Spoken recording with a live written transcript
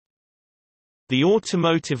The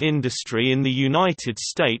automotive industry in the United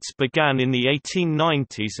States began in the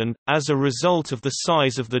 1890s and, as a result of the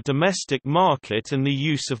size of the domestic market and the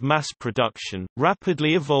use of mass production,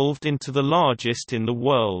 rapidly evolved into the largest in the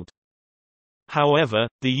world. However,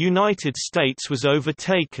 the United States was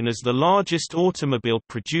overtaken as the largest automobile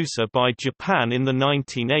producer by Japan in the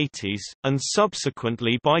 1980s, and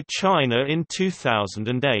subsequently by China in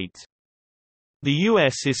 2008. The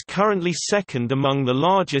U.S. is currently second among the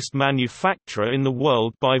largest manufacturer in the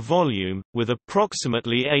world by volume, with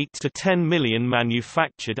approximately 8 to 10 million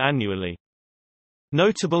manufactured annually.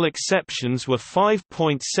 Notable exceptions were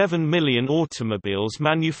 5.7 million automobiles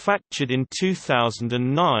manufactured in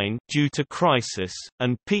 2009 due to crisis,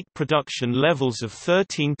 and peak production levels of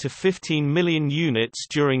 13 to 15 million units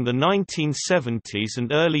during the 1970s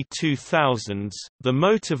and early 2000s. The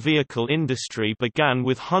motor vehicle industry began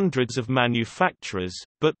with hundreds of manufacturers,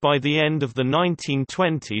 but by the end of the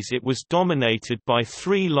 1920s it was dominated by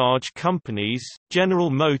three large companies,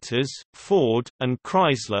 General Motors, Ford, and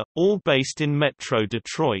Chrysler, all based in Metro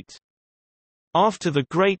Detroit. After the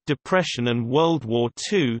Great Depression and World War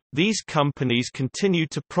II, these companies continued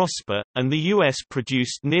to prosper, and the U.S.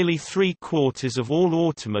 produced nearly three-quarters of all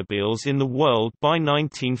automobiles in the world by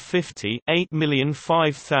 1950,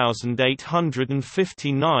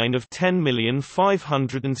 8,005,859 of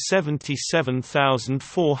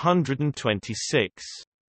 10,577,426.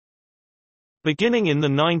 Beginning in the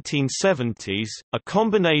 1970s, a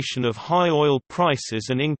combination of high oil prices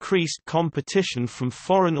and increased competition from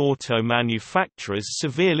foreign auto manufacturers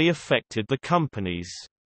severely affected the companies.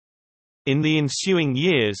 In the ensuing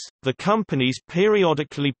years, the companies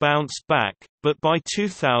periodically bounced back, but by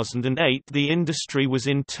 2008 the industry was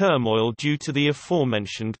in turmoil due to the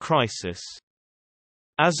aforementioned crisis.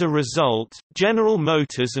 As a result, General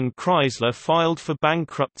Motors and Chrysler filed for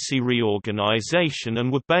bankruptcy reorganization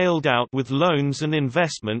and were bailed out with loans and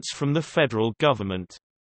investments from the federal government.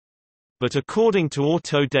 But according to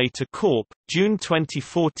Autodata Corp., June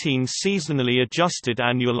 2014 seasonally adjusted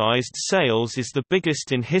annualized sales is the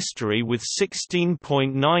biggest in history with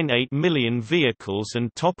 16.98 million vehicles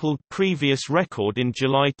and toppled previous record in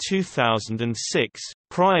July 2006.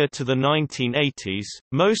 Prior to the 1980s,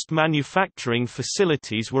 most manufacturing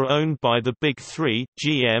facilities were owned by the Big Three,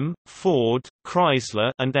 GM, Ford,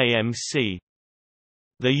 Chrysler, and AMC.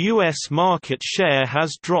 The U.S. market share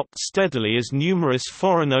has dropped steadily as numerous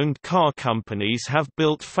foreign-owned car companies have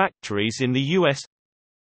built factories in the U.S.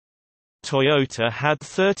 Toyota had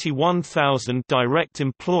 31,000 direct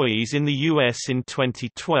employees in the U.S. in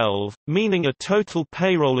 2012, meaning a total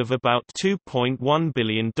payroll of about $2.1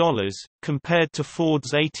 billion, compared to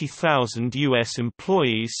Ford's 80,000 U.S.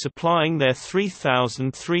 employees supplying their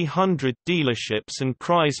 3,300 dealerships and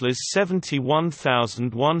Chrysler's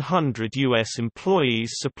 71,100 U.S.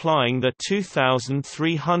 employees supplying their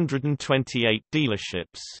 2,328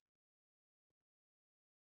 dealerships.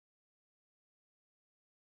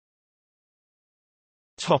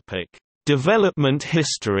 Topic: Development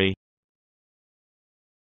history.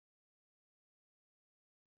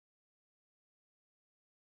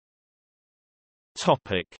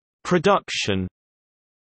 Topic: Production.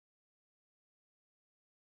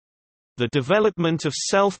 The development of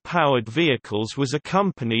self-powered vehicles was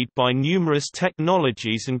accompanied by numerous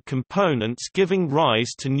technologies and components, giving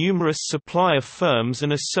rise to numerous supplier firms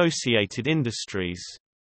and associated industries.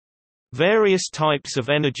 Various types of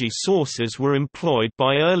energy sources were employed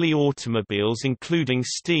by early automobiles including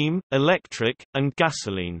steam, electric, and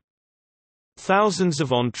gasoline. Thousands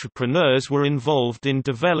of entrepreneurs were involved in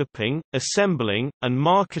developing, assembling, and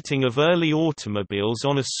marketing of early automobiles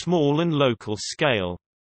on a small and local scale.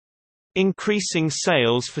 Increasing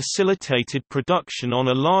sales facilitated production on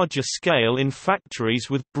a larger scale in factories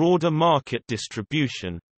with broader market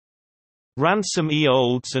distribution. Ransom E.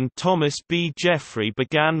 Olds and Thomas B. Jeffrey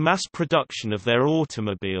began mass production of their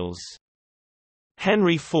automobiles.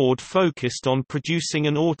 Henry Ford focused on producing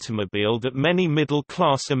an automobile that many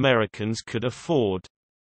middle-class Americans could afford.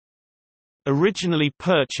 Originally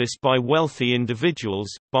purchased by wealthy individuals,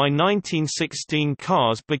 by 1916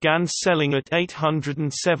 cars began selling at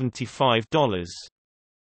 $875.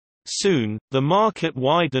 Soon, the market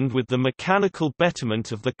widened with the mechanical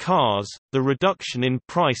betterment of the cars, the reduction in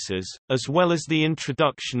prices, as well as the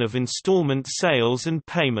introduction of installment sales and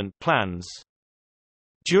payment plans.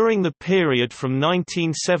 During the period from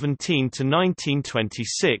 1917 to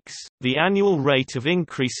 1926, the annual rate of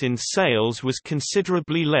increase in sales was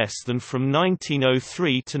considerably less than from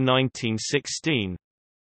 1903 to 1916.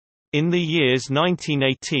 In the years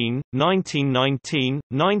 1918, 1919,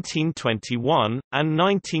 1921, and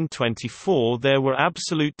 1924 there were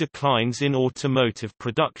absolute declines in automotive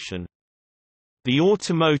production. The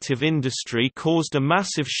automotive industry caused a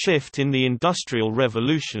massive shift in the Industrial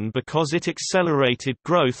Revolution because it accelerated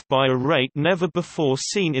growth by a rate never before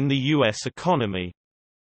seen in the U.S. economy.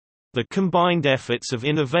 The combined efforts of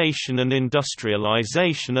innovation and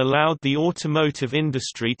industrialization allowed the automotive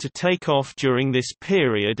industry to take off during this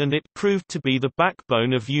period, and it proved to be the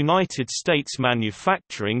backbone of United States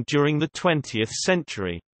manufacturing during the 20th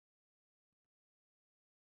century.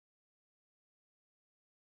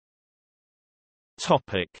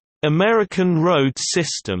 American road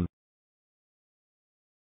system.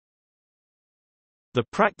 The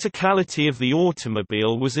practicality of the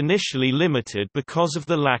automobile was initially limited because of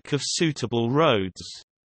the lack of suitable roads.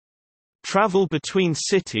 Travel between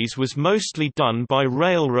cities was mostly done by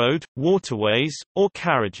railroad, waterways, or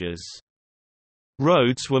carriages.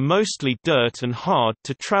 Roads were mostly dirt and hard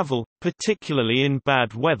to travel, particularly in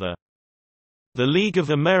bad weather. The League of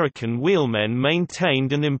American Wheelmen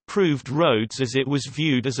maintained and improved roads as it was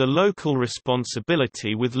viewed as a local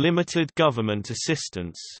responsibility with limited government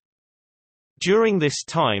assistance. During this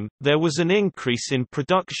time, there was an increase in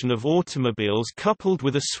production of automobiles coupled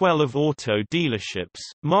with a swell of auto dealerships,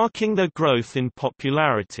 marking their growth in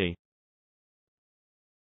popularity.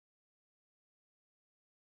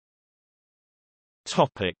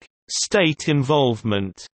 State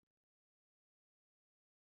involvement.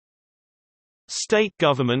 State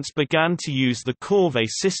governments began to use the corvée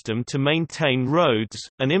system to maintain roads,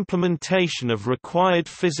 an implementation of required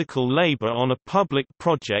physical labor on a public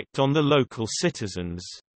project on the local citizens.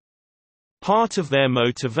 Part of their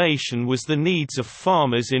motivation was the needs of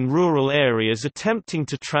farmers in rural areas attempting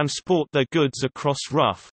to transport their goods across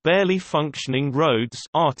rough, barely functioning roads.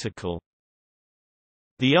 Article.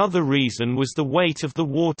 The other reason was the weight of the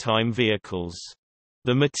wartime vehicles.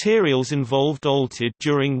 The materials involved altered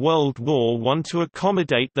during World War I to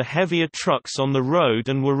accommodate the heavier trucks on the road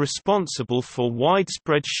and were responsible for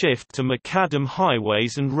widespread shift to macadam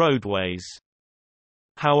highways and roadways.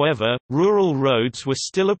 However, rural roads were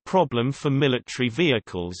still a problem for military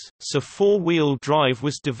vehicles, so four-wheel drive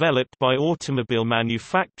was developed by automobile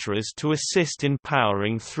manufacturers to assist in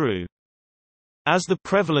powering through. As the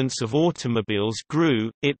prevalence of automobiles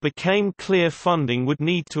grew, it became clear funding would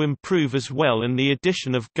need to improve as well, and the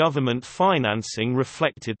addition of government financing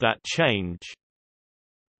reflected that change.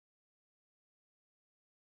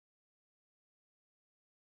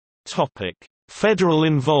 Federal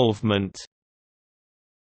involvement.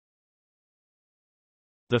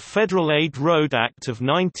 The Federal Aid Road Act of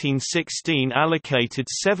 1916 allocated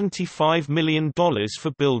 $75 million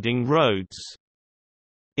for building roads.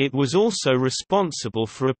 It was also responsible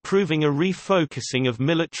for approving a refocusing of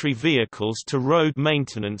military vehicles to road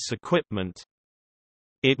maintenance equipment.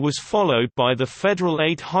 It was followed by the Federal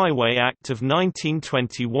Aid Highway Act of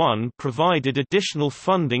 1921 provided additional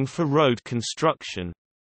funding for road construction.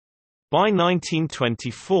 By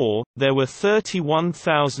 1924, there were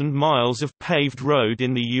 31,000 miles of paved road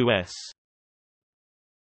in the U.S.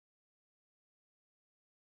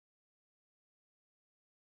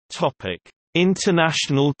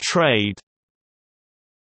 International trade.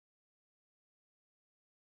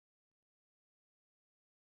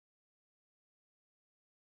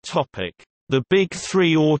 The Big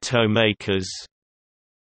Three automakers.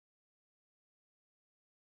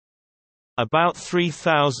 About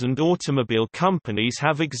 3,000 automobile companies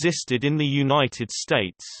have existed in the United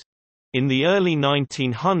States. In the early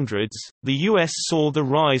 1900s, the U.S. saw the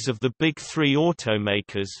rise of the Big Three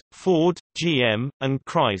automakers, Ford, GM, and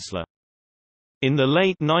Chrysler. In the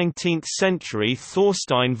late 19th century,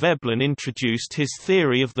 Thorstein Veblen introduced his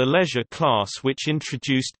theory of the leisure class, which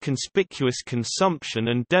introduced conspicuous consumption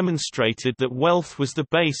and demonstrated that wealth was the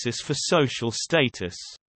basis for social status.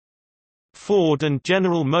 Ford and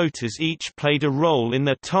General Motors each played a role in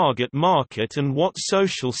their target market and what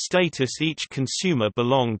social status each consumer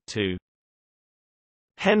belonged to.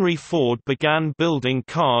 Henry Ford began building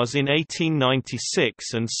cars in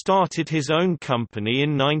 1896 and started his own company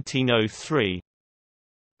in 1903.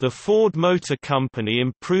 The Ford Motor Company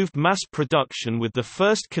improved mass production with the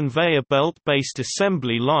first conveyor belt-based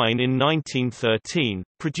assembly line in 1913,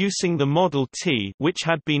 producing the Model T, which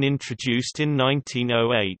had been introduced in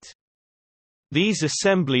 1908. These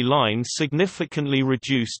assembly lines significantly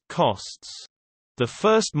reduced costs. The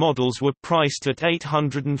first models were priced at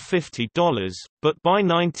 $850, but by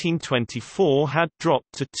 1924 had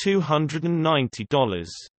dropped to $290.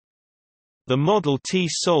 The Model T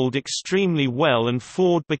sold extremely well, and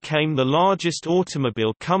Ford became the largest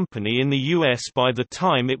automobile company in the U.S. by the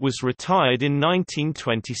time it was retired in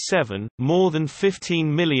 1927. More than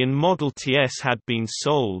 15 million Model Ts had been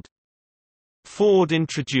sold. Ford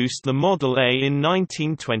introduced the Model A in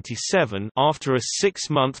 1927 after a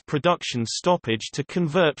 6-month production stoppage to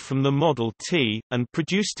convert from the Model T, and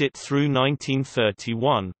produced it through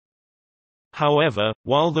 1931. However,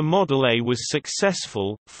 while the Model A was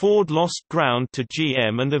successful, Ford lost ground to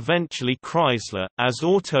GM and eventually Chrysler, as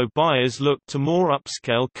auto buyers looked to more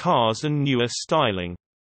upscale cars and newer styling.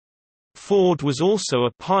 Ford was also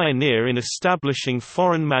a pioneer in establishing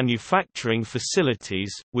foreign manufacturing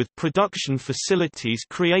facilities, with production facilities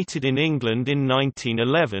created in England in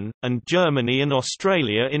 1911, and Germany and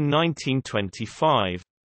Australia in 1925.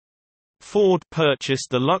 Ford purchased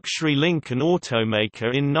the luxury Lincoln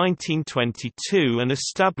automaker in 1922 and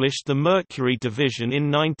established the Mercury division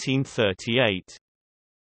in 1938.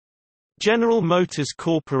 General Motors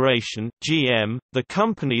Corporation (GM), the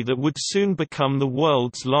company that would soon become the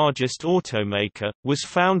world's largest automaker, was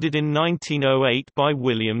founded in 1908 by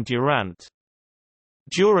William Durant.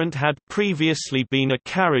 Durant had previously been a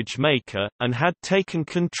carriage maker, and had taken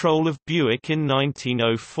control of Buick in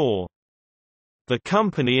 1904. The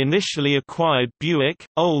company initially acquired Buick,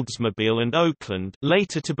 Oldsmobile and Oakland,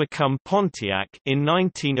 later to become Pontiac, in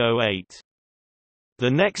 1908. The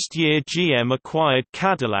next year GM acquired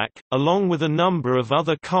Cadillac, along with a number of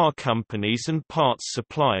other car companies and parts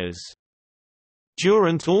suppliers.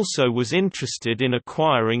 Durant also was interested in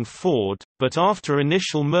acquiring Ford, but after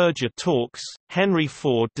initial merger talks, Henry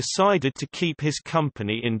Ford decided to keep his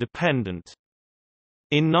company independent.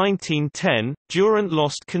 In 1910, Durant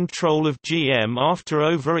lost control of GM after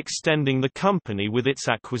overextending the company with its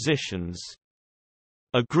acquisitions.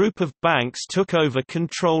 A group of banks took over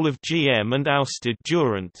control of GM and ousted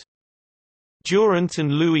Durant. Durant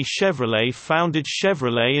and Louis Chevrolet founded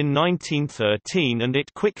Chevrolet in 1913 and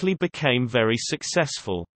it quickly became very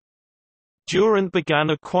successful. Durant began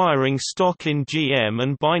acquiring stock in GM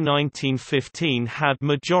and by 1915 had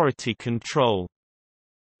majority control.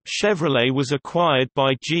 Chevrolet was acquired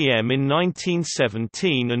by GM in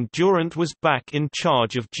 1917 and Durant was back in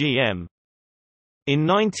charge of GM. In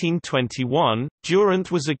 1921,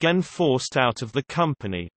 Durant was again forced out of the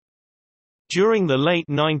company. During the late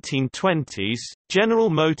 1920s,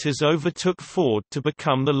 General Motors overtook Ford to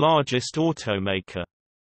become the largest automaker.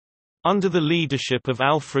 Under the leadership of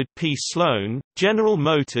Alfred P. Sloan, General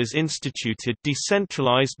Motors instituted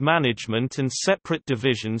decentralized management and separate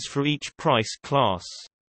divisions for each price class.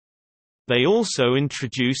 They also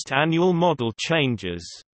introduced annual model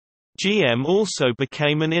changes. GM also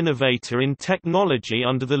became an innovator in technology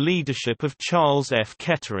under the leadership of Charles F.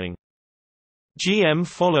 Kettering. GM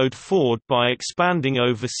followed Ford by expanding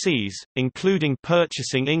overseas, including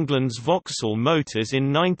purchasing England's Vauxhall Motors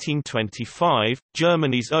in 1925,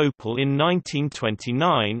 Germany's Opel in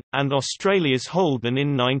 1929, and Australia's Holden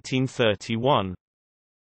in 1931.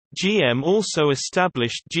 GM also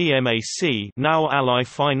established GMAC, now Ally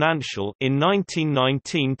Financial, in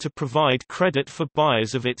 1919 to provide credit for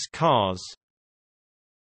buyers of its cars.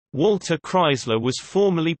 Walter Chrysler was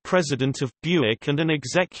formerly president of Buick and an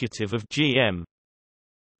executive of GM.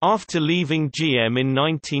 After leaving GM in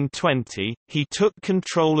 1920, he took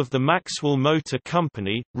control of the Maxwell Motor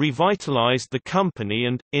Company, revitalized the company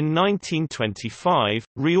and, in 1925,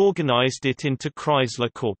 reorganized it into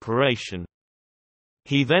Chrysler Corporation.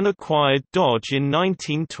 He then acquired Dodge in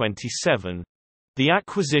 1927. The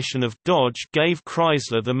acquisition of Dodge gave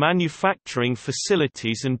Chrysler the manufacturing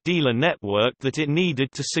facilities and dealer network that it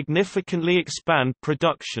needed to significantly expand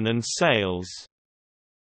production and sales.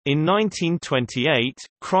 In 1928,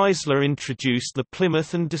 Chrysler introduced the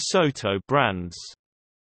Plymouth and DeSoto brands.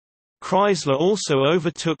 Chrysler also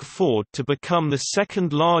overtook Ford to become the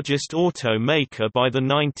second-largest automaker by the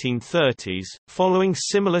 1930s, following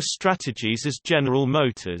similar strategies as General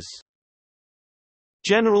Motors.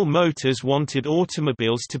 General Motors wanted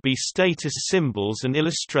automobiles to be status symbols and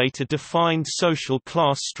illustrate a defined social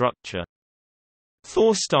class structure.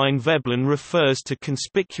 Thorstein Veblen refers to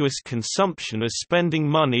conspicuous consumption as spending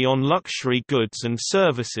money on luxury goods and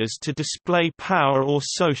services to display power or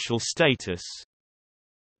social status.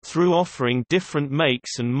 Through offering different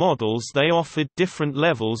makes and models, they offered different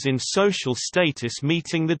levels in social status,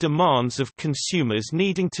 meeting the demands of consumers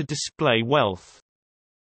needing to display wealth.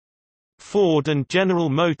 Ford and General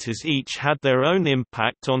Motors each had their own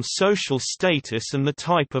impact on social status and the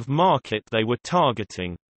type of market they were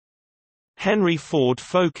targeting. Henry Ford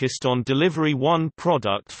focused on delivery one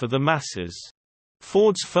product for the masses.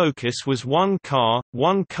 Ford's focus was one car,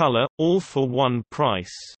 one color, all for one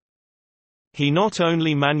price. He not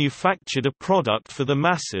only manufactured a product for the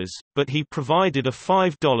masses, but he provided a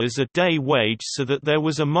 $5 a day wage so that there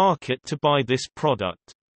was a market to buy this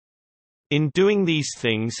product. In doing these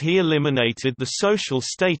things he eliminated the social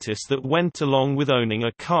status that went along with owning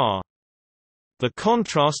a car. The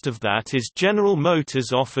contrast of that is General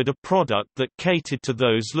Motors offered a product that catered to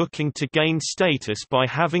those looking to gain status by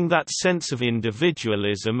having that sense of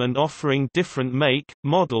individualism and offering different make,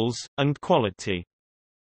 models, and quality.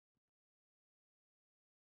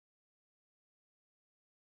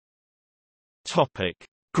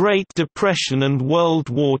 Great Depression and World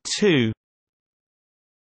War II.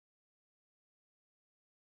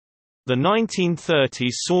 The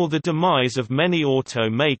 1930s saw the demise of many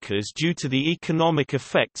automakers due to the economic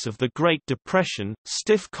effects of the Great Depression,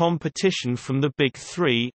 stiff competition from the Big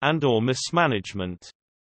Three, and/or mismanagement.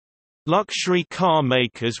 Luxury car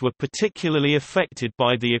makers were particularly affected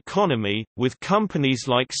by the economy, with companies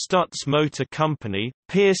like Stutz Motor Company,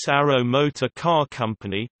 Pierce Arrow Motor Car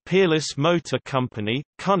Company, Peerless Motor Company,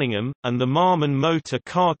 Cunningham, and the Marmon Motor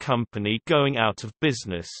Car Company going out of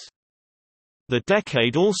business. The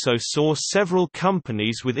decade also saw several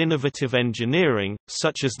companies with innovative engineering,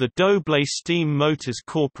 such as the Doble Steam Motors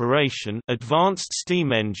Corporation, Advanced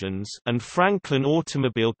Steam Engines, and Franklin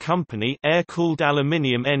Automobile Company, air-cooled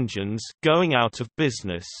aluminium engines, going out of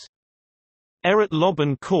business. Erhard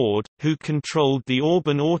Loben-Cord, who controlled the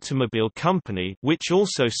Auburn Automobile Company, which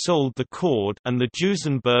also sold the Cord, and the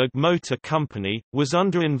Duesenberg Motor Company, was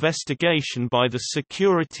under investigation by the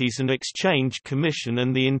Securities and Exchange Commission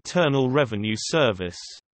and the Internal Revenue Service.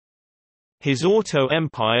 His auto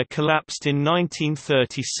empire collapsed in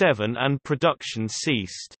 1937 and production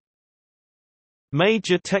ceased.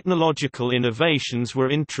 Major technological innovations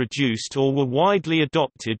were introduced or were widely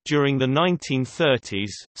adopted during the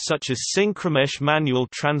 1930s, such as synchromesh manual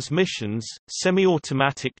transmissions,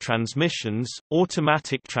 semi-automatic transmissions,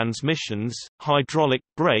 automatic transmissions, hydraulic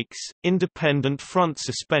brakes, independent front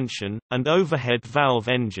suspension, and overhead valve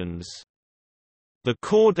engines. The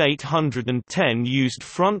Cord 810 used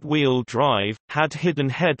front-wheel drive, had hidden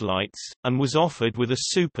headlights, and was offered with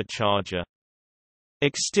a supercharger.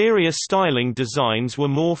 Exterior styling designs were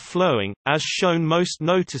more flowing, as shown most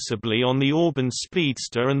noticeably on the Auburn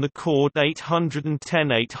Speedster and the Cord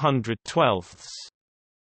 810 812.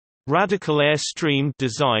 Radical airstreamed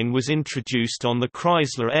design was introduced on the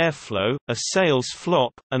Chrysler Airflow, a sales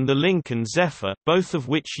flop, and the Lincoln Zephyr, both of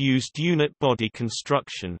which used unit body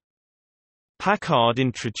construction. Packard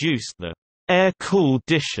introduced the air-cooled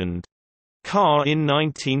car in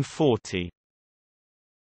 1940.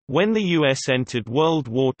 When the U.S. entered World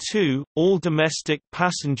War II, all domestic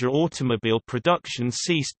passenger automobile production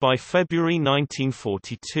ceased by February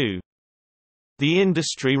 1942. The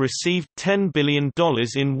industry received $10 billion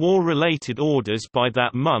in war-related orders by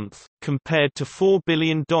that month, compared to $4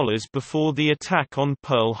 billion before the attack on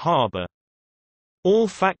Pearl Harbor. All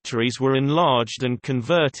factories were enlarged and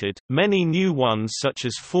converted, many new ones such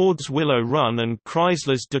as Ford's Willow Run and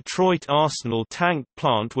Chrysler's Detroit Arsenal tank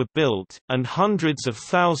plant were built, and hundreds of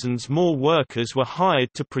thousands more workers were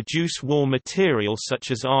hired to produce war material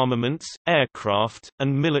such as armaments, aircraft,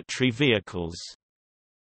 and military vehicles.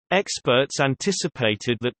 Experts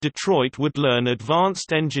anticipated that Detroit would learn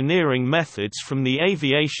advanced engineering methods from the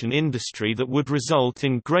aviation industry that would result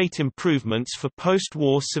in great improvements for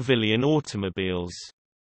post-war civilian automobiles.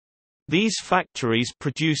 These factories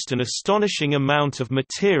produced an astonishing amount of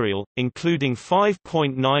material, including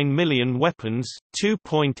 5.9 million weapons,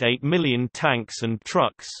 2.8 million tanks and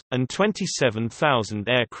trucks, and 27,000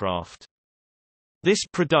 aircraft. This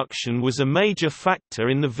production was a major factor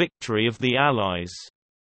in the victory of the Allies.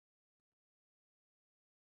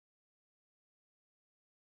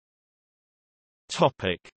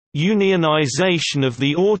 Unionization of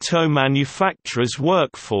the auto manufacturers'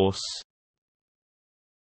 workforce.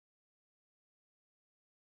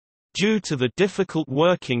 Due to the difficult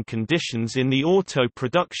working conditions in the auto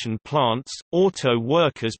production plants, auto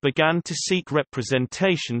workers began to seek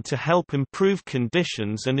representation to help improve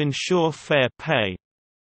conditions and ensure fair pay.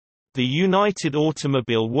 The United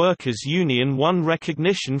Automobile Workers Union won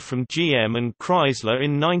recognition from GM and Chrysler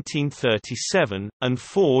in 1937, and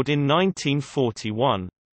Ford in 1941.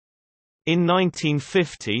 In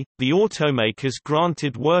 1950, the automakers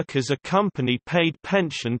granted workers a company-paid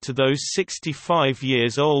pension to those 65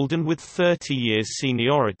 years old and with 30 years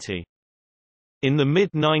seniority. In the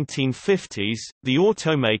mid-1950s, the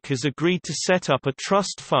automakers agreed to set up a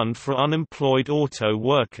trust fund for unemployed auto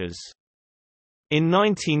workers. In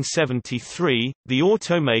 1973, the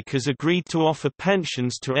automakers agreed to offer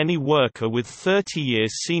pensions to any worker with 30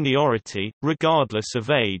 years seniority, regardless of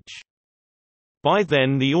age. By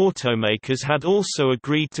then the automakers had also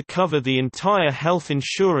agreed to cover the entire health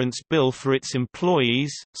insurance bill for its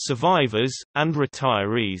employees, survivors, and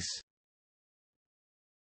retirees.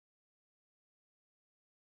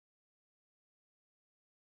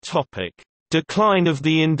 Decline of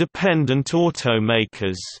the independent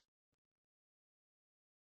automakers.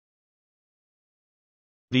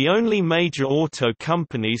 The only major auto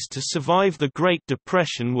companies to survive the Great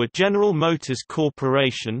Depression were General Motors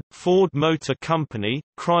Corporation, Ford Motor Company,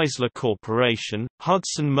 Chrysler Corporation,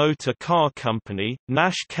 Hudson Motor Car Company,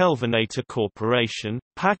 Nash-Kelvinator Corporation,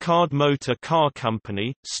 Packard Motor Car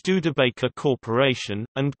Company, Studebaker Corporation,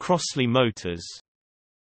 and Crossley Motors.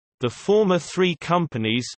 The former three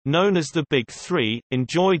companies, known as the Big Three,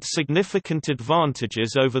 enjoyed significant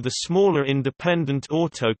advantages over the smaller independent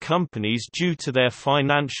auto companies due to their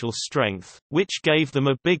financial strength, which gave them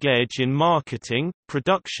a big edge in marketing,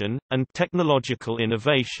 production, and technological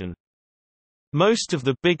innovation. Most of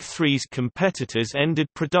the Big Three's competitors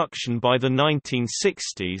ended production by the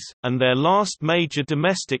 1960s, and their last major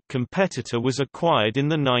domestic competitor was acquired in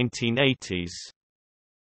the 1980s.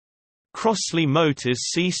 Crossley Motors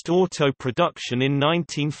ceased auto production in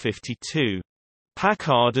 1952.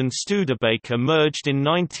 Packard and Studebaker merged in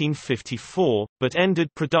 1954, but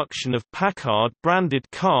ended production of Packard-branded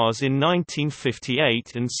cars in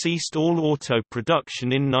 1958 and ceased all auto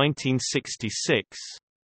production in 1966.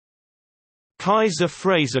 Kaiser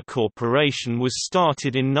Frazer Corporation was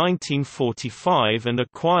started in 1945 and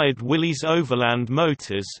acquired Willys Overland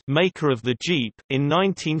Motors, maker of the Jeep, in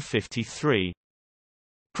 1953.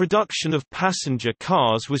 Production of passenger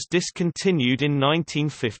cars was discontinued in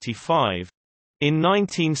 1955. In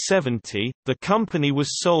 1970, the company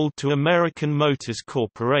was sold to American Motors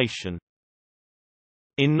Corporation.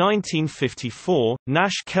 In 1954,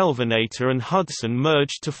 Nash-Kelvinator and Hudson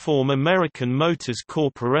merged to form American Motors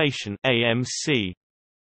Corporation (AMC).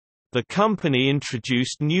 The company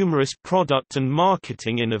introduced numerous product and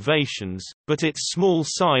marketing innovations, but its small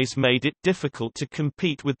size made it difficult to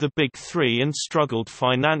compete with the Big Three and struggled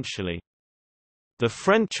financially. The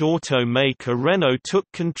French automaker Renault took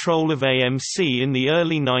control of AMC in the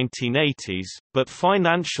early 1980s, but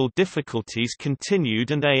financial difficulties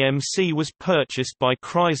continued and AMC was purchased by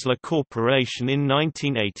Chrysler Corporation in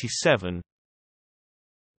 1987.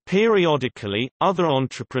 Periodically, other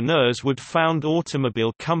entrepreneurs would found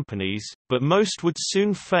automobile companies, but most would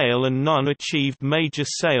soon fail and none achieved major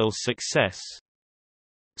sales success.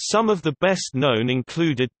 Some of the best known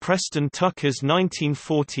included Preston Tucker's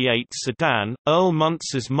 1948 sedan, Earl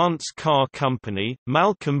Muntz's Muntz Car Company,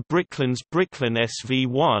 Malcolm Bricklin's Bricklin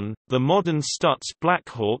SV1, the modern Stutz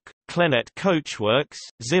Blackhawk, Clenet Coachworks,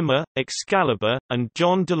 Zimmer, Excalibur, and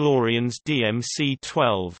John DeLorean's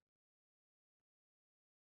DMC-12.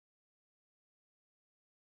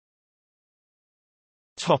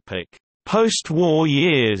 Post-war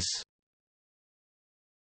years.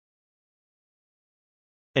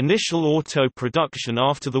 Initial auto production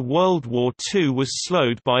after the World War II was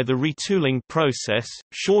slowed by the retooling process,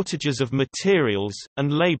 shortages of materials,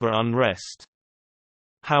 and labor unrest.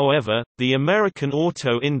 However, the American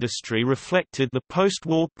auto industry reflected the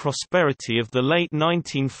post-war prosperity of the late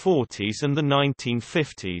 1940s and the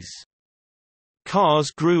 1950s.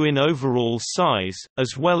 Cars grew in overall size,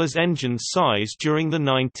 as well as engine size during the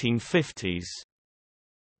 1950s.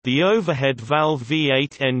 The overhead valve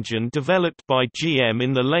V8 engine developed by GM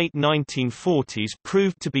in the late 1940s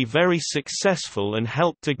proved to be very successful and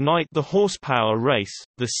helped ignite the horsepower race,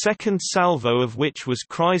 the second salvo of which was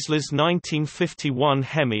Chrysler's 1951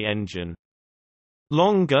 Hemi engine.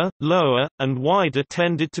 Longer, lower, and wider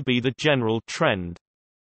tended to be the general trend.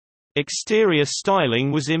 Exterior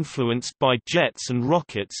styling was influenced by jets and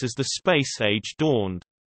rockets as the space age dawned.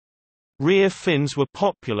 Rear fins were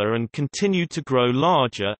popular and continued to grow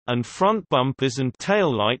larger, and front bumpers and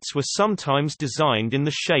taillights were sometimes designed in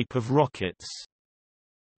the shape of rockets.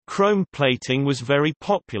 Chrome plating was very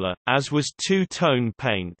popular, as was two-tone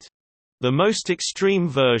paint. The most extreme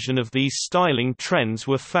version of these styling trends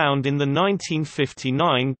were found in the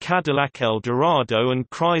 1959 Cadillac Eldorado and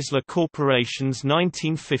Chrysler Corporation's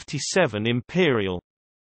 1957 Imperial.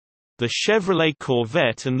 The Chevrolet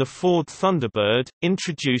Corvette and the Ford Thunderbird,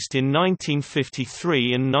 introduced in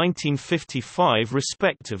 1953 and 1955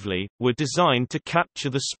 respectively, were designed to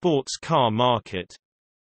capture the sports car market.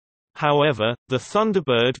 However, the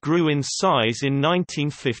Thunderbird grew in size in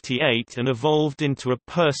 1958 and evolved into a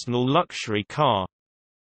personal luxury car.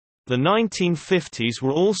 The 1950s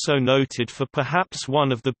were also noted for perhaps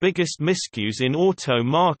one of the biggest miscues in auto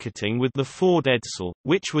marketing with the Ford Edsel,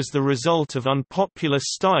 which was the result of unpopular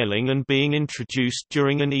styling and being introduced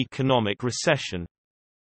during an economic recession.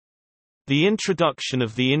 The introduction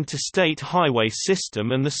of the interstate highway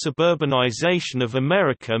system and the suburbanization of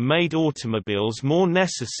America made automobiles more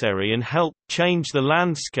necessary and helped change the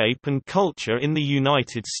landscape and culture in the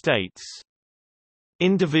United States.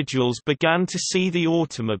 individuals began to see the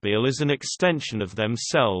automobile as an extension of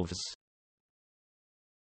themselves.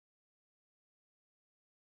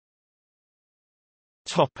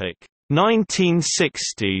 Topic: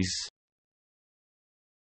 1960s.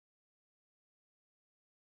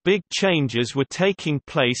 Big changes were taking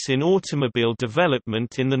place in automobile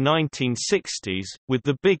development in the 1960s, with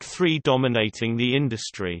the Big Three dominating the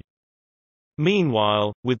industry.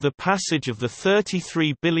 Meanwhile, with the passage of the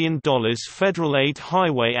 $33 billion Federal Aid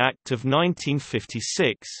Highway Act of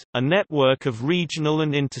 1956, a network of regional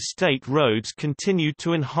and interstate roads continued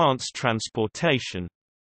to enhance transportation.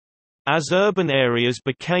 As urban areas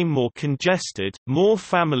became more congested, more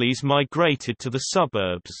families migrated to the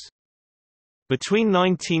suburbs. Between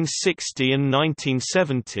 1960 and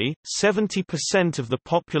 1970, 70% of the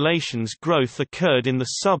population's growth occurred in the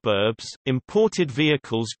suburbs. Imported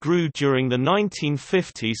vehicles grew during the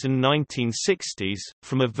 1950s and 1960s,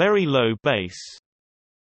 from a very low base.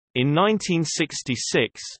 In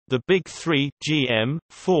 1966, the Big Three GM,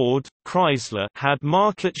 Ford, Chrysler had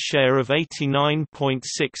market share of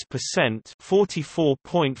 89.6%,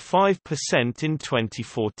 44.5% in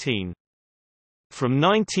 2014. From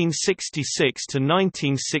 1966 to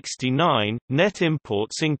 1969, net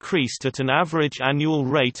imports increased at an average annual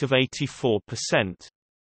rate of 84%.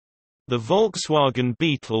 The Volkswagen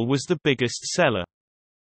Beetle was the biggest seller.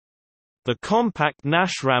 The compact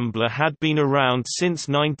Nash Rambler had been around since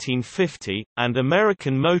 1950, and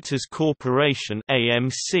American Motors Corporation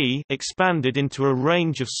 (AMC) expanded into a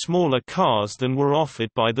range of smaller cars than were offered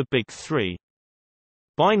by the Big Three.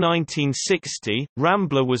 By 1960,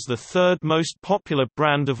 Rambler was the third most popular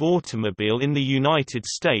brand of automobile in the United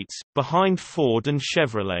States, behind Ford and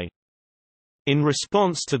Chevrolet. In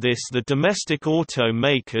response to this, the domestic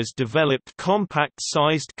automakers developed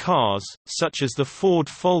compact-sized cars, such as the Ford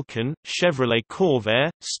Falcon, Chevrolet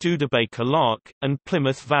Corvair, Studebaker Lark, and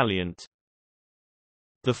Plymouth Valiant.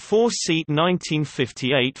 The four-seat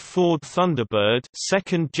 1958 Ford Thunderbird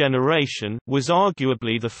second generation was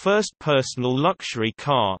arguably the first personal luxury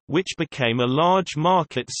car, which became a large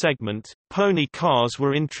market segment. Pony cars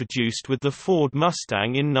were introduced with the Ford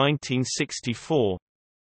Mustang in 1964.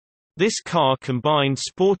 This car combined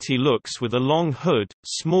sporty looks with a long hood,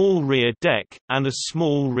 small rear deck, and a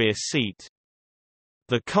small rear seat.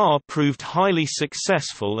 The car proved highly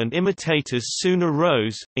successful and imitators soon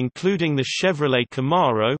arose, including the Chevrolet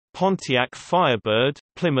Camaro, Pontiac Firebird,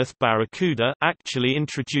 Plymouth Barracuda actually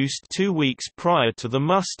introduced 2 weeks prior to the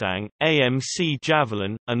Mustang, AMC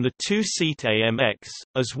Javelin, and the two-seat AMX,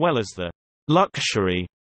 as well as the luxury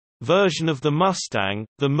version of the Mustang,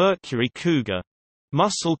 the Mercury Cougar.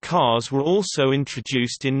 Muscle cars were also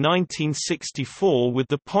introduced in 1964 with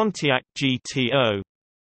the Pontiac GTO.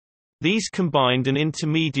 These combined an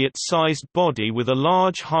intermediate-sized body with a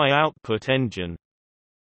large high-output engine.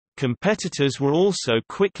 Competitors were also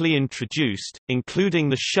quickly introduced, including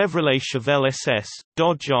the Chevrolet Chevelle SS,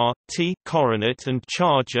 Dodge RT Coronet and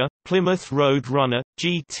Charger, Plymouth Road Runner,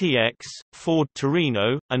 GTX, Ford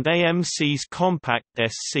Torino, and AMC's compact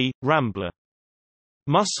SC, Rambler.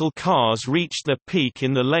 Muscle cars reached their peak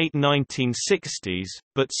in the late 1960s,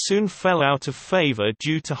 but soon fell out of favor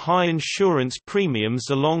due to high insurance premiums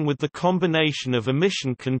along with the combination of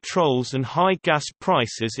emission controls and high gas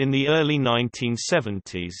prices in the early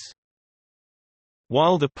 1970s.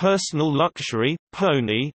 While the personal luxury,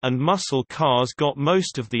 pony, and muscle cars got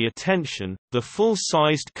most of the attention, the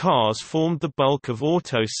full-sized cars formed the bulk of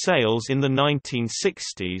auto sales in the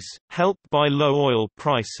 1960s, helped by low oil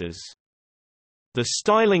prices. The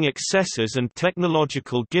styling excesses and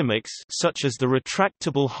technological gimmicks such as the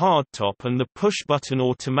retractable hardtop and the push-button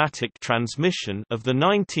automatic transmission of the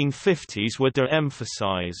 1950s were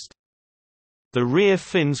de-emphasized. The rear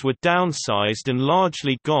fins were downsized and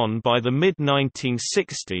largely gone by the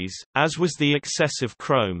mid-1960s, as was the excessive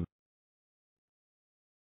chrome.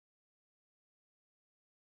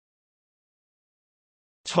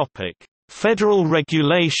 Federal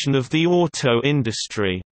regulation of the auto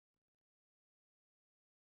industry.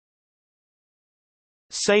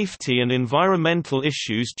 Safety and environmental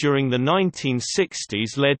issues during the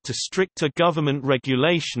 1960s led to stricter government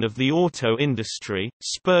regulation of the auto industry,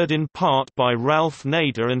 spurred in part by Ralph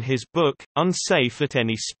Nader and his book, Unsafe at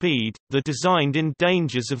Any Speed, The Designed-in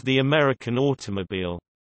Dangers of the American Automobile.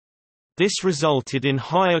 This resulted in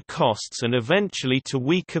higher costs and eventually to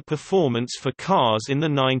weaker performance for cars in the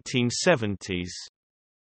 1970s.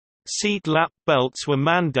 Seat lap belts were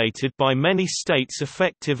mandated by many states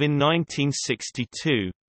effective in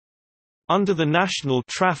 1962. Under the National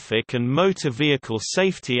Traffic and Motor Vehicle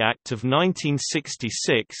Safety Act of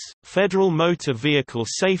 1966, federal motor vehicle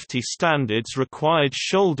safety standards required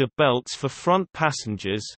shoulder belts for front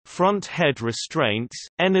passengers, front head restraints,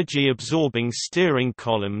 energy-absorbing steering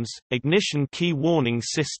columns, ignition key warning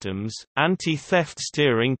systems, anti-theft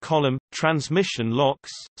steering column, transmission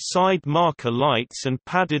locks, side marker lights and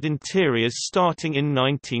padded interiors starting in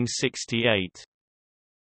 1968.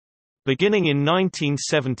 Beginning in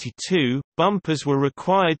 1972, bumpers were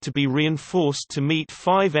required to be reinforced to meet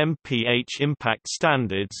 5 mph impact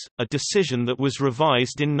standards, a decision that was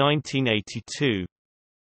revised in 1982.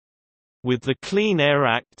 With the Clean Air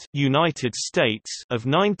Act, United States of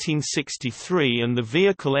 1963 and the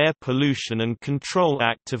Vehicle Air Pollution and Control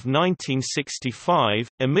Act of 1965,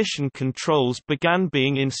 emission controls began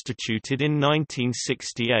being instituted in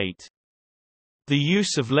 1968. The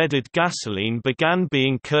use of leaded gasoline began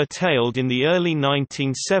being curtailed in the early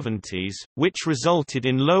 1970s, which resulted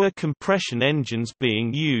in lower compression engines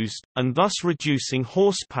being used, and thus reducing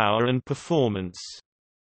horsepower and performance.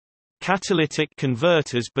 Catalytic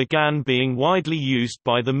converters began being widely used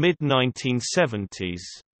by the mid-1970s.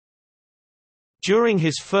 During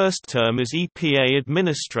his first term as EPA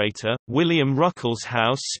Administrator, William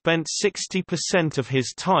Ruckelshaus spent 60% of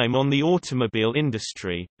his time on the automobile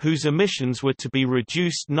industry, whose emissions were to be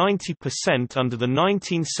reduced 90% under the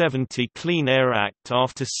 1970 Clean Air Act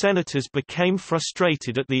after senators became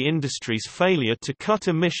frustrated at the industry's failure to cut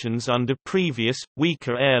emissions under previous,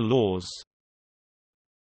 weaker air laws.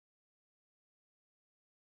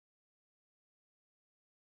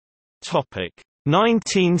 Topic: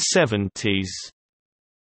 1970s.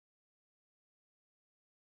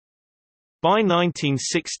 By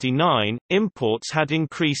 1969, imports had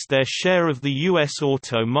increased their share of the U.S.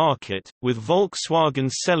 auto market, with Volkswagen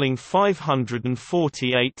selling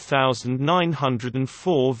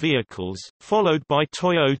 548,904 vehicles, followed by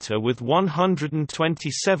Toyota with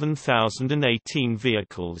 127,018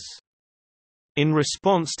 vehicles. In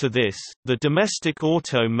response to this, the domestic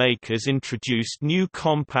automakers introduced new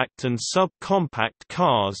compact and sub-compact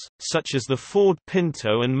cars, such as the Ford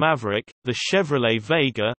Pinto and Maverick, the Chevrolet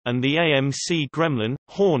Vega, and the AMC Gremlin,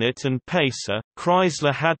 Hornet and Pacer.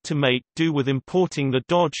 Chrysler had to make do with importing the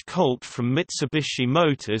Dodge Colt from Mitsubishi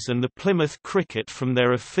Motors and the Plymouth Cricket from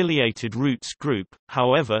their affiliated Roots Group.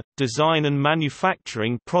 However, design and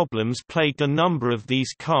manufacturing problems plagued a number of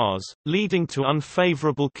these cars, leading to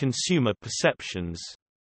unfavorable consumer perceptions.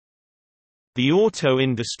 The auto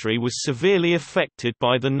industry was severely affected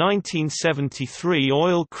by the 1973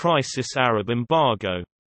 oil crisis Arab embargo.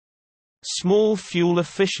 Small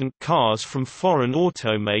fuel-efficient cars from foreign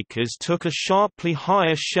automakers took a sharply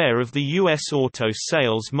higher share of the U.S. auto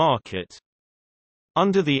sales market.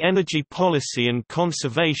 Under the Energy Policy and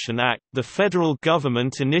Conservation Act, the federal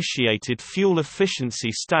government initiated fuel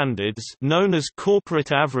efficiency standards known as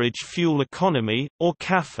Corporate Average Fuel Economy, or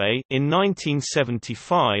CAFE, in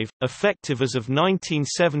 1975, effective as of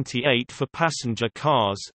 1978 for passenger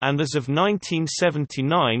cars, and as of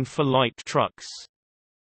 1979 for light trucks.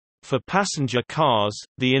 For passenger cars,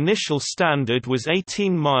 the initial standard was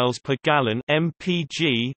 18 miles per gallon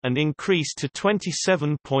 (mpg) and increased to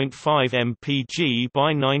 27.5 mpg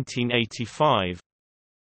by 1985.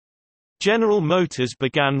 General Motors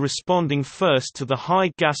began responding first to the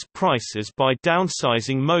high gas prices by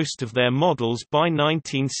downsizing most of their models by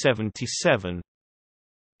 1977.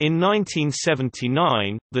 In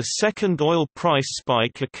 1979, the second oil price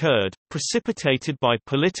spike occurred, precipitated by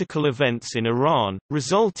political events in Iran,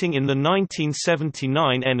 resulting in the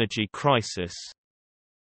 1979 energy crisis.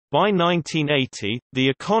 By 1980, the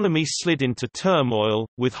economy slid into turmoil,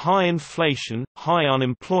 with high inflation, high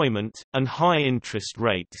unemployment, and high interest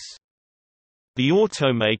rates. The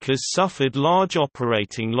automakers suffered large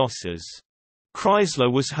operating losses.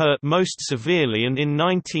 Chrysler was hurt most severely and in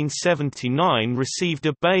 1979 received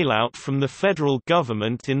a bailout from the federal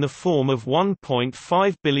government in the form of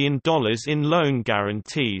 $1.5 billion in loan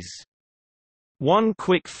guarantees. One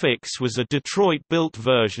quick fix was a Detroit-built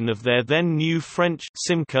version of their then-new French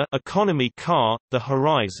Simca economy car, the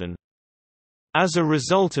Horizon. As a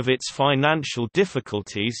result of its financial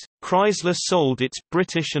difficulties, Chrysler sold its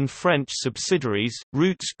British and French subsidiaries,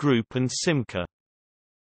 Roots Group and Simca.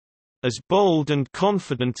 As bold and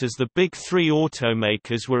confident as the Big Three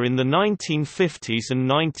automakers were in the 1950s and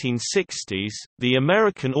 1960s, the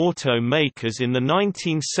American automakers in the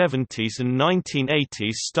 1970s and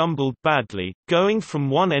 1980s stumbled badly, going from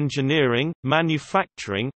one engineering,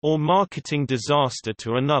 manufacturing, or marketing disaster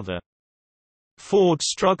to another. Ford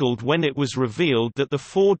struggled when it was revealed that the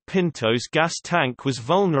Ford Pinto's gas tank was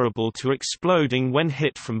vulnerable to exploding when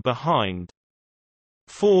hit from behind.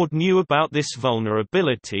 Ford knew about this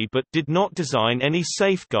vulnerability but did not design any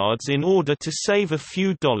safeguards in order to save a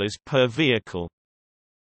few dollars per vehicle.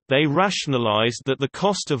 They rationalized that the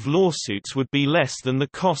cost of lawsuits would be less than the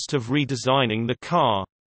cost of redesigning the car.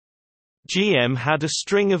 GM had a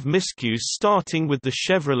string of miscues starting with the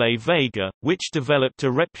Chevrolet Vega, which developed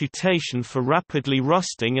a reputation for rapidly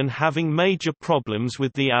rusting and having major problems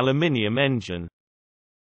with the aluminum engine.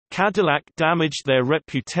 Cadillac damaged their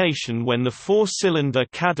reputation when the four-cylinder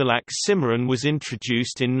Cadillac Cimarron was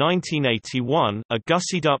introduced in 1981, a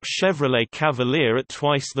gussied-up Chevrolet Cavalier at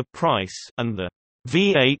twice the price, and the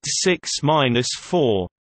V8 6-4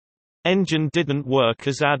 engine didn't work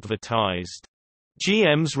as advertised.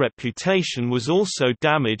 GM's reputation was also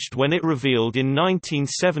damaged when it revealed in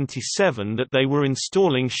 1977 that they were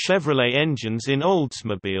installing Chevrolet engines in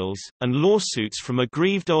Oldsmobiles, and lawsuits from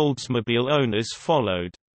aggrieved Oldsmobile owners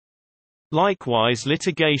followed. Likewise,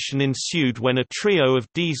 litigation ensued when a trio of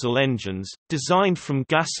diesel engines, designed from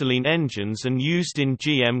gasoline engines and used in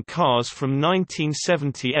GM cars from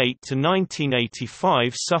 1978 to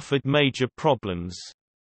 1985, suffered major problems.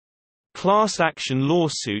 Class action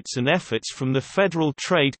lawsuits and efforts from the Federal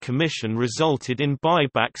Trade Commission resulted in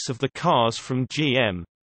buybacks of the cars from GM.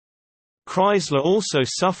 Chrysler also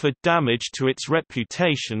suffered damage to its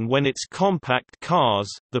reputation when its compact cars,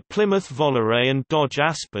 the Plymouth Volare and Dodge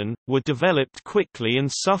Aspen, were developed quickly and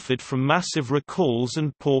suffered from massive recalls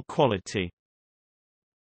and poor quality.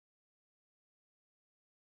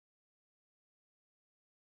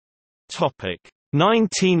 Topic: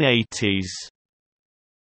 1980s.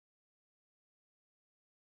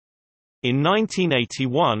 In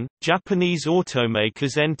 1981, Japanese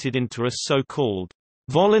automakers entered into a so-called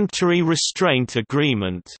voluntary restraint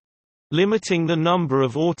agreement, limiting the number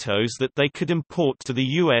of autos that they could import to the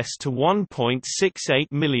U.S. to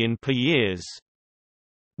 1.68 million per year.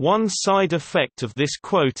 One side effect of this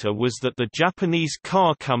quota was that the Japanese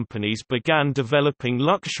car companies began developing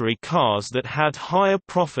luxury cars that had higher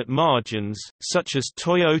profit margins, such as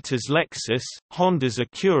Toyota's Lexus, Honda's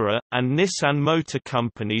Acura, and Nissan Motor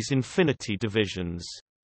Company's Infiniti divisions.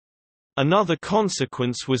 Another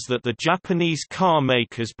consequence was that the Japanese car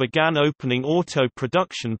makers began opening auto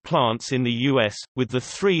production plants in the U.S., with the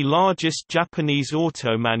three largest Japanese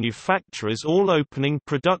auto manufacturers all opening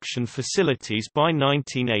production facilities by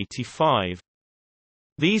 1985.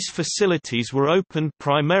 These facilities were opened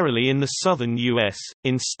primarily in the southern U.S.,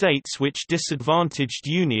 in states which disadvantaged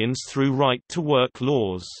unions through right-to-work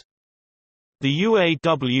laws. The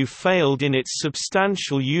UAW failed in its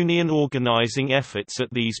substantial union organizing efforts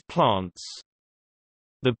at these plants.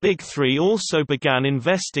 The Big Three also began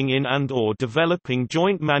investing in and/or developing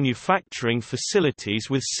joint manufacturing facilities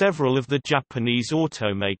with several of the Japanese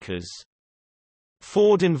automakers.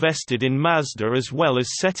 Ford invested in Mazda as well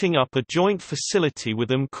as setting up a joint facility with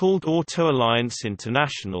them called Auto Alliance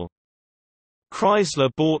International. Chrysler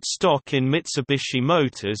bought stock in Mitsubishi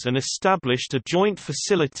Motors and established a joint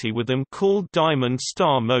facility with them called Diamond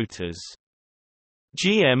Star Motors.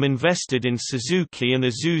 GM invested in Suzuki and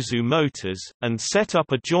Isuzu Motors, and set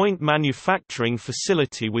up a joint manufacturing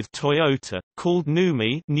facility with Toyota, called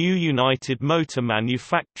NUMI, New United Motor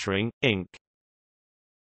Manufacturing, Inc.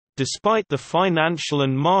 Despite the financial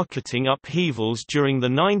and marketing upheavals during the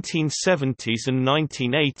 1970s and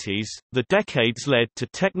 1980s, the decades led to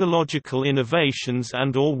technological innovations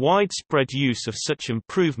and/or widespread use of such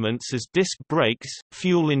improvements as disc brakes,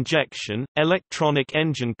 fuel injection, electronic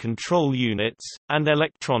engine control units, and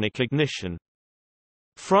electronic ignition.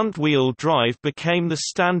 Front-wheel drive became the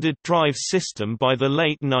standard drive system by the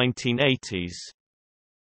late 1980s.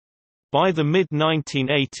 By the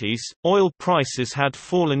mid-1980s, oil prices had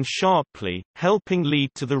fallen sharply, helping lead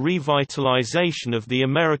to the revitalization of the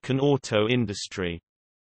American auto industry.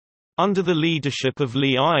 Under the leadership of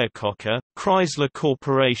Lee Iacocca, Chrysler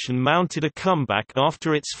Corporation mounted a comeback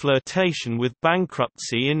after its flirtation with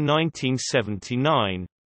bankruptcy in 1979.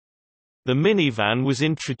 The minivan was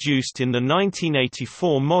introduced in the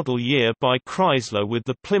 1984 model year by Chrysler with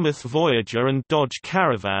the Plymouth Voyager and Dodge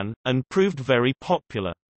Caravan, and proved very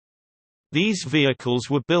popular. These vehicles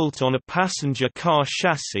were built on a passenger car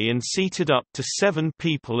chassis and seated up to 7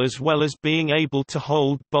 people as well as being able to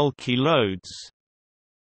hold bulky loads.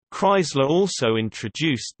 Chrysler also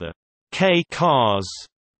introduced the K-Cars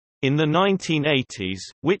in the 1980s,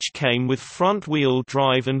 which came with front-wheel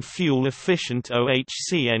drive and fuel-efficient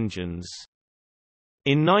OHC engines.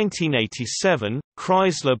 In 1987,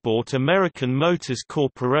 Chrysler bought American Motors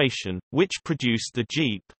Corporation, which produced the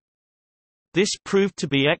Jeep. This proved to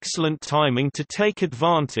be excellent timing to take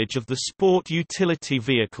advantage of the sport utility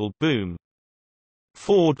vehicle boom.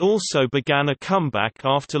 Ford also began a comeback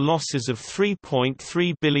after losses of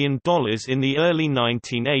 $3.3 billion in the early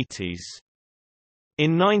 1980s.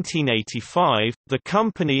 In 1985, the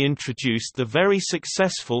company introduced the very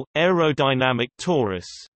successful, aerodynamic Taurus.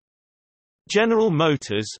 General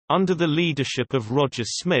Motors, under the leadership of Roger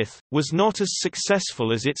Smith, was not as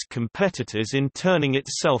successful as its competitors in turning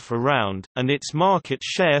itself around, and its market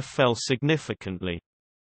share fell significantly.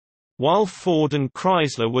 While Ford and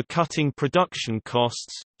Chrysler were cutting production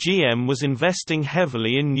costs, GM was investing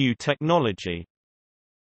heavily in new technology.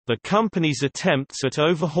 The company's attempts at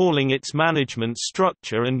overhauling its management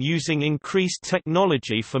structure and using increased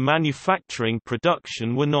technology for manufacturing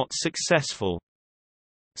production were not successful.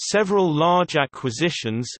 Several large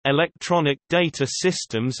acquisitions, Electronic Data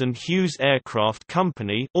Systems and Hughes Aircraft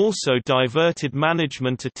Company, also diverted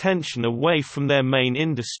management attention away from their main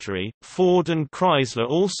industry. Ford and Chrysler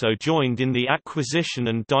also joined in the acquisition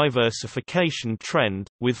and diversification trend,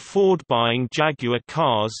 with Ford buying Jaguar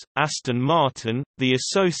Cars, Aston Martin, The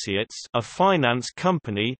Associates, a finance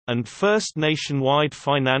company, and First Nationwide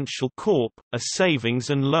Financial Corp., a savings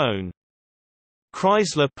and loan.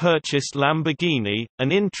 Chrysler purchased Lamborghini,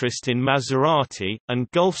 an interest in Maserati,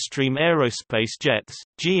 and Gulfstream Aerospace Jets.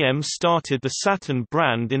 GM started the Saturn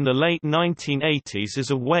brand in the late 1980s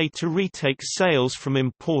as a way to retake sales from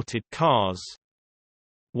imported cars.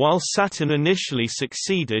 While Saturn initially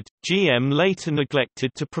succeeded, GM later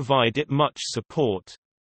neglected to provide it much support.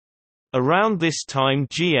 Around this time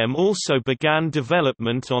GM also began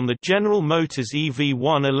development on the General Motors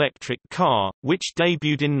EV1 electric car, which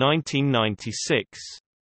debuted in 1996.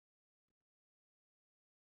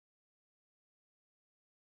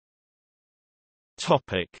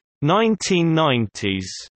 Topic: 1990s.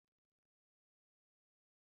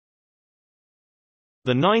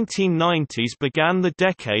 The 1990s began the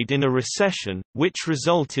decade in a recession, which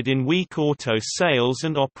resulted in weak auto sales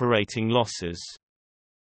and operating losses.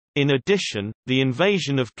 In addition, the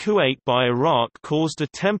invasion of Kuwait by Iraq caused a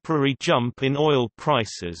temporary jump in oil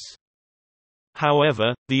prices.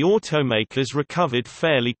 However, the automakers recovered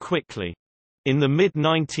fairly quickly. In the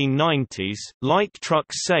mid-1990s, light truck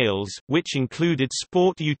sales, which included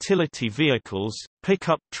sport utility vehicles,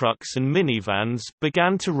 pickup trucks and minivans,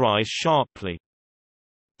 began to rise sharply.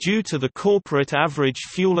 Due to the corporate average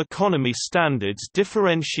fuel economy standards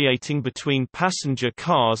differentiating between passenger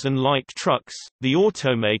cars and light trucks, the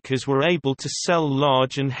automakers were able to sell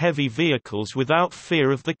large and heavy vehicles without fear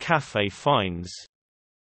of the CAFE fines.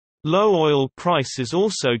 Low oil prices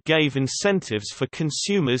also gave incentives for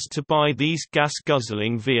consumers to buy these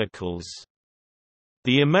gas-guzzling vehicles.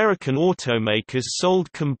 The American automakers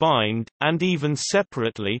sold combined, and even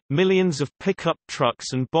separately, millions of pickup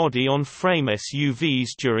trucks and body-on-frame SUVs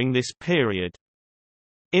during this period.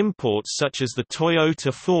 Imports such as the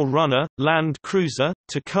Toyota 4Runner, Land Cruiser,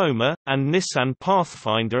 Tacoma, and Nissan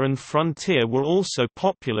Pathfinder and Frontier were also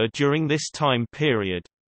popular during this time period.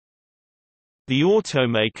 The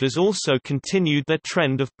automakers also continued their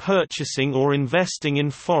trend of purchasing or investing in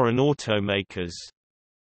foreign automakers.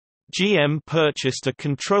 GM purchased a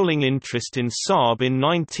controlling interest in Saab in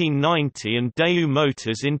 1990 and Daewoo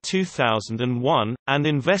Motors in 2001, and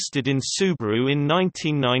invested in Subaru in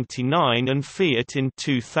 1999 and Fiat in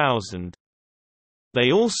 2000.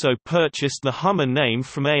 They also purchased the Hummer name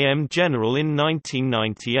from AM General in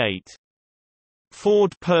 1998.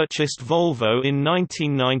 Ford purchased Volvo in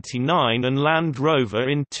 1999 and Land Rover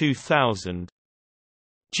in 2000.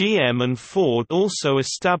 GM and Ford also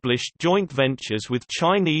established joint ventures with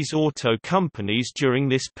Chinese auto companies during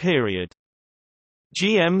this period.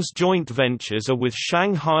 GM's joint ventures are with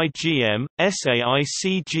Shanghai GM,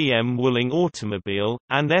 SAIC GM Wuling Automobile,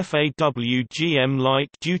 and FAW GM Light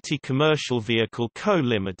Duty Commercial Vehicle Co.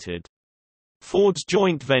 Limited. Ford's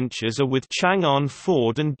joint ventures are with Chang'an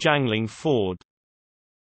Ford and Jiangling Ford.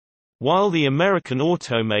 While the American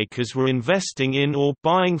automakers were investing in or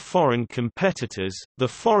buying foreign competitors, the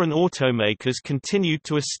foreign automakers continued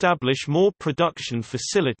to establish more production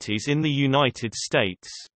facilities in the United States.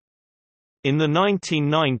 In the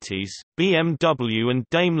 1990s, BMW and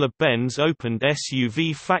Daimler-Benz opened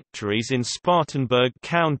SUV factories in Spartanburg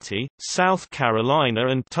County, South Carolina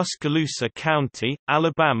and Tuscaloosa County,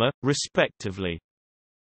 Alabama, respectively.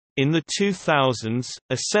 In the 2000s,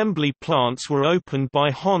 assembly plants were opened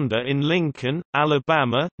by Honda in Lincoln,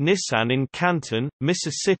 Alabama, Nissan in Canton,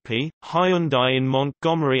 Mississippi, Hyundai in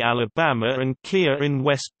Montgomery, Alabama and Kia in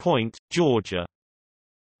West Point, Georgia.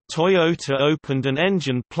 Toyota opened an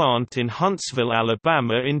engine plant in Huntsville,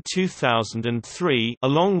 Alabama in 2003,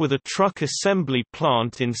 along with a truck assembly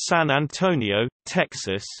plant in San Antonio,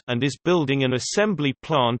 Texas, and is building an assembly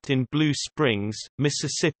plant in Blue Springs,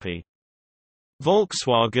 Mississippi.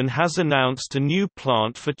 Volkswagen has announced a new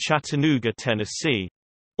plant for Chattanooga, Tennessee.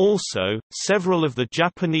 Also, several of the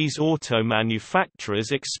Japanese auto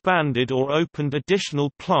manufacturers expanded or opened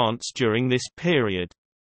additional plants during this period.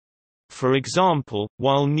 For example,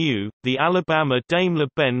 while new, the Alabama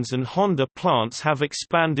Daimler-Benz and Honda plants have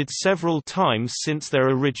expanded several times since their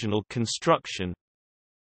original construction.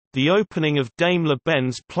 The opening of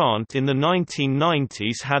Daimler-Benz plant in the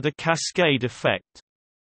 1990s had a cascade effect.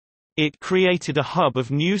 It created a hub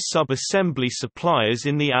of new sub-assembly suppliers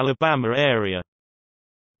in the Alabama area.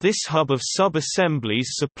 This hub of sub-assemblies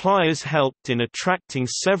suppliers helped in attracting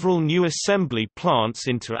several new assembly plants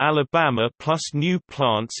into Alabama plus new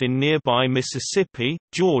plants in nearby Mississippi,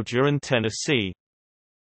 Georgia and Tennessee.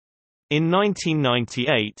 In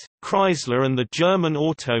 1998, Chrysler and the German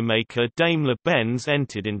automaker Daimler-Benz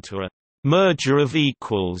entered into a merger of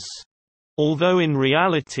equals, although in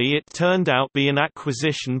reality it turned out to be an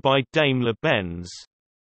acquisition by Daimler-Benz.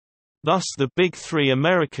 Thus the Big Three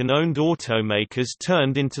American-owned automakers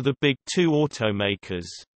turned into the Big Two automakers.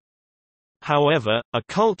 However, a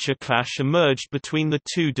culture clash emerged between the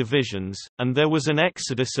two divisions, and there was an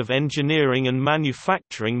exodus of engineering and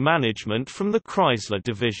manufacturing management from the Chrysler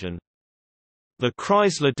division. The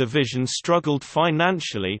Chrysler division struggled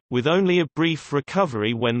financially, with only a brief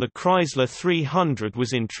recovery when the Chrysler 300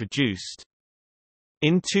 was introduced.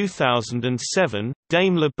 In 2007,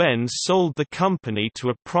 Daimler-Benz sold the company to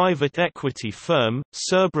a private equity firm,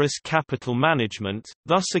 Cerberus Capital Management,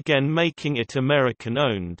 thus again making it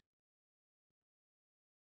American-owned.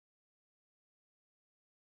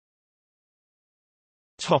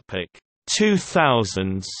 Topic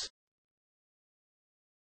 2000s.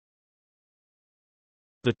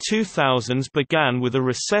 The 2000s began with a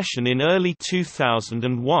recession in early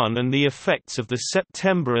 2001 and the effects of the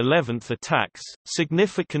September 11 attacks,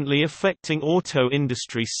 significantly affecting auto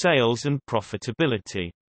industry sales and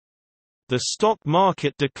profitability. The stock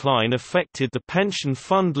market decline affected the pension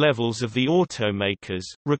fund levels of the automakers,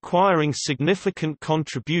 requiring significant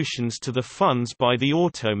contributions to the funds by the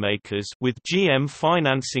automakers, with GM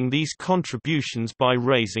financing these contributions by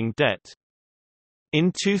raising debt.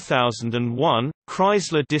 In 2001,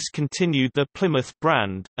 Chrysler discontinued the Plymouth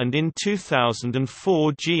brand, and in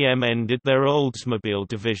 2004 GM ended their Oldsmobile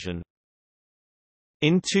division.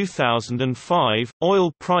 In 2005,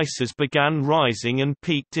 oil prices began rising and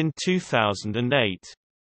peaked in 2008.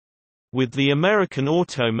 With the American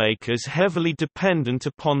automakers heavily dependent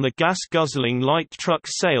upon the gas-guzzling light truck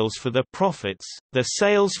sales for their profits, their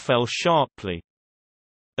sales fell sharply.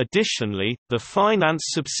 Additionally, the finance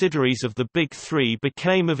subsidiaries of the Big Three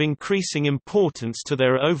became of increasing importance to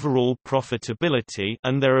their overall profitability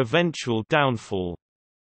and their eventual downfall.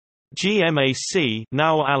 GMAC,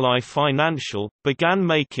 now Ally Financial, began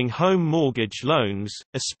making home mortgage loans,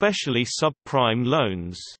 especially subprime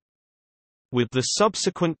loans. With the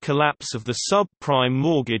subsequent collapse of the subprime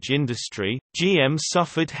mortgage industry, GM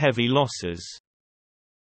suffered heavy losses.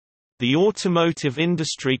 The automotive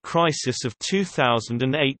industry crisis of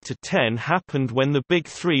 2008–10 happened when the Big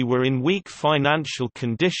Three were in weak financial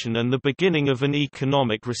condition and the beginning of an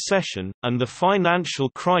economic recession, and the financial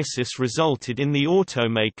crisis resulted in the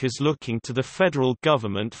automakers looking to the federal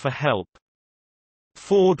government for help.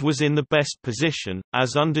 Ford was in the best position,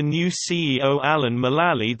 as under new CEO Alan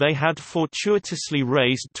Mulally they had fortuitously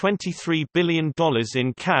raised $23 billion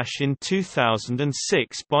in cash in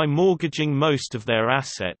 2006 by mortgaging most of their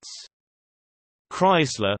assets.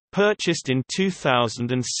 Chrysler, purchased in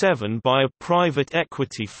 2007 by a private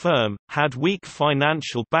equity firm, had weak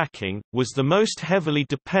financial backing, was the most heavily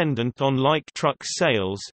dependent on light truck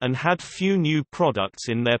sales, and had few new products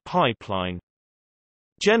in their pipeline.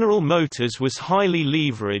 General Motors was highly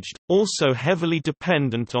leveraged, also heavily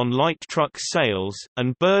dependent on light truck sales,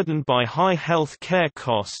 and burdened by high health care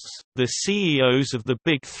costs. The CEOs of the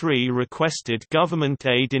Big Three requested government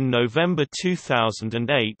aid in November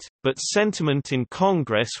 2008, but sentiment in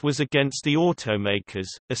Congress was against the automakers,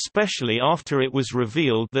 especially after it was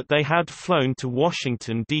revealed that they had flown to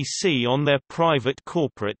Washington, D.C. on their private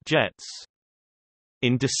corporate jets.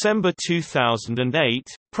 In December 2008,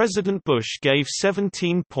 President Bush gave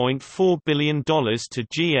 $17.4 billion to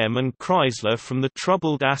GM and Chrysler from the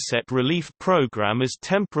Troubled Asset Relief Program as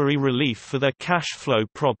temporary relief for their cash flow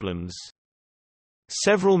problems.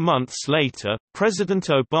 Several months later, President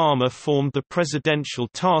Obama formed the Presidential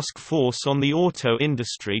Task Force on the Auto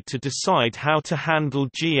Industry to decide how to handle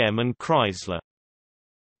GM and Chrysler.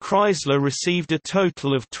 Chrysler received a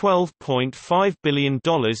total of $12.5 billion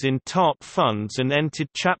in TARP funds and entered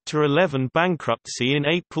Chapter 11 bankruptcy in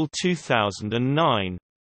April 2009.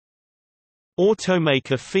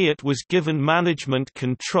 Automaker Fiat was given management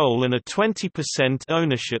control and a 20%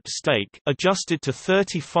 ownership stake, adjusted to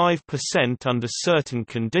 35% under certain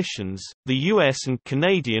conditions. The US and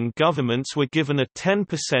Canadian governments were given a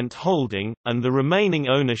 10% holding, and the remaining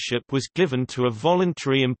ownership was given to a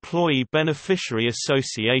voluntary employee beneficiary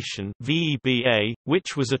association (VEBA),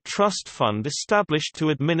 which was a trust fund established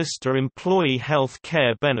to administer employee health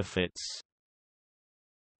care benefits.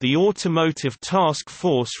 The Automotive Task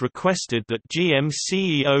Force requested that GM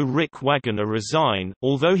CEO Rick Wagoner resign,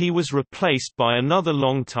 although he was replaced by another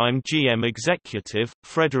longtime GM executive,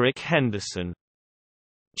 Frederick Henderson.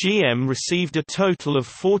 GM received a total of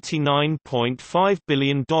 $49.5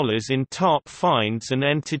 billion in TARP fines and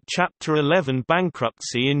entered Chapter 11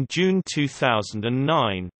 bankruptcy in June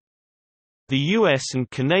 2009. The US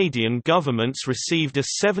and Canadian governments received a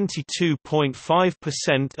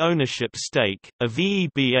 72.5% ownership stake, a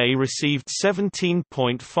VEBA received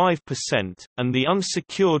 17.5%, and the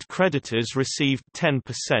unsecured creditors received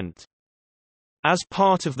 10%. As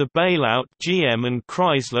part of the bailout, GM and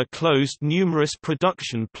Chrysler closed numerous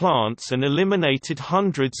production plants and eliminated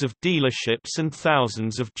hundreds of dealerships and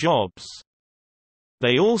thousands of jobs.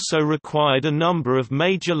 They also required a number of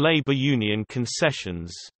major labor union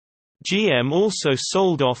concessions. GM also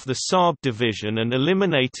sold off the Saab division and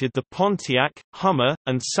eliminated the Pontiac, Hummer,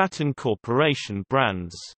 and Saturn Corporation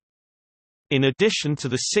brands. In addition to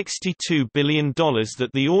the $62 billion that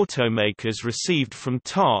the automakers received from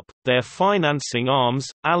TARP, their financing arms,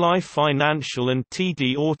 Ally Financial and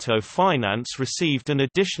TD Auto Finance received an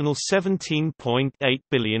additional $17.8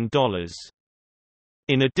 billion.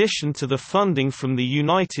 In addition to the funding from the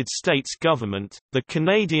United States government, the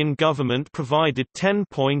Canadian government provided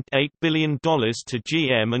 $10.8 billion to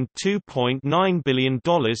GM and $2.9 billion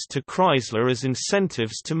to Chrysler as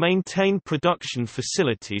incentives to maintain production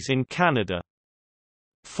facilities in Canada.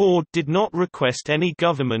 Ford did not request any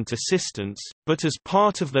government assistance, but as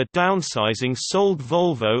part of their downsizing sold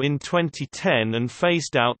Volvo in 2010 and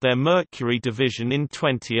phased out their Mercury division in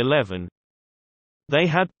 2011. They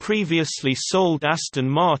had previously sold Aston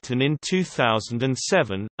Martin in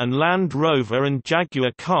 2007, and Land Rover and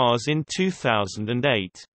Jaguar cars in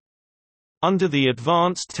 2008. Under the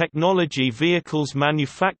Advanced Technology Vehicles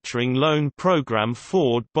Manufacturing Loan Program,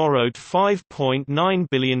 Ford borrowed $5.9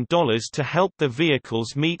 billion to help the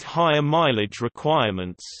vehicles meet higher mileage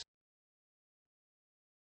requirements.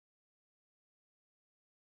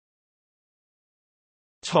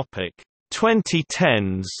 Topic: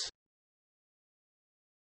 2010s.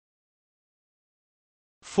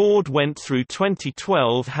 Ford went through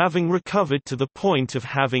 2012 having recovered to the point of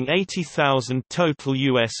having 80,000 total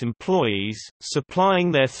U.S. employees,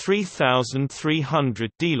 supplying their 3,300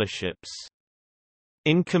 dealerships.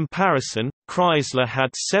 In comparison, Chrysler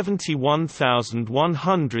had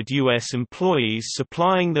 71,100 U.S. employees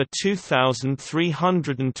supplying their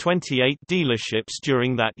 2,328 dealerships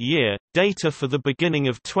during that year. Data for the beginning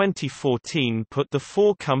of 2014 put the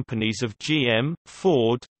four companies of GM,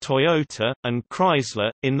 Ford, Toyota, and Chrysler,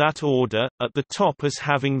 in that order, at the top as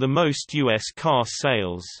having the most U.S. car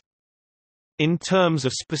sales. In terms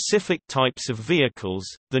of specific types of vehicles,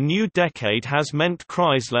 the new decade has meant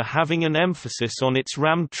Chrysler having an emphasis on its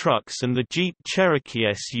Ram trucks and the Jeep Cherokee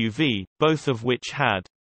SUV, both of which had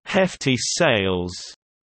hefty sales.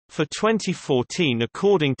 For 2014,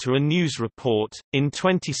 according to a news report, in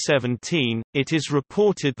 2017, it is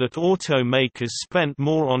reported that automakers spent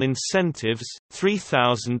more on incentives,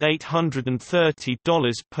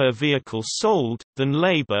 $3,830 per vehicle sold, than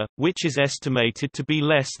labor, which is estimated to be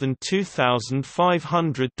less than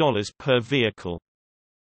 $2,500 per vehicle.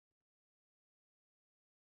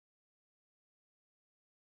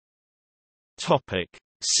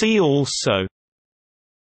 See also: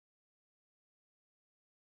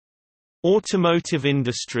 Automotive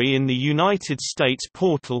industry in the United States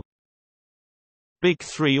portal, Big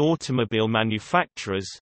Three automobile manufacturers,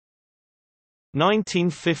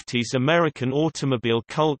 1950s American automobile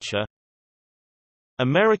culture,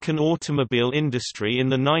 American automobile industry in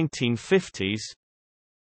the 1950s,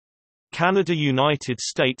 Canada–United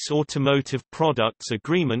States Automotive Products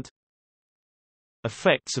Agreement,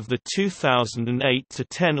 effects of the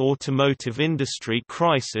 2008–10 automotive industry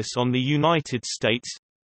crisis on the United States,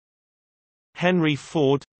 Henry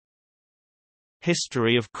Ford,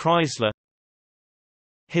 History of Chrysler,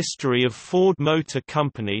 History of Ford Motor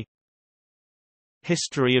Company,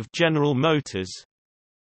 History of General Motors,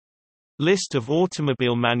 List of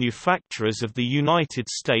automobile manufacturers of the United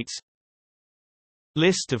States,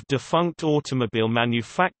 List of defunct automobile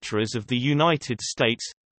manufacturers of the United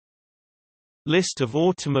States, List of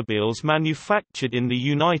automobiles manufactured in the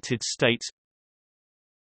United States,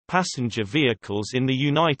 passenger vehicles in the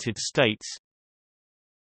United States.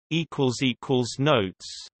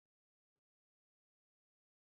 Notes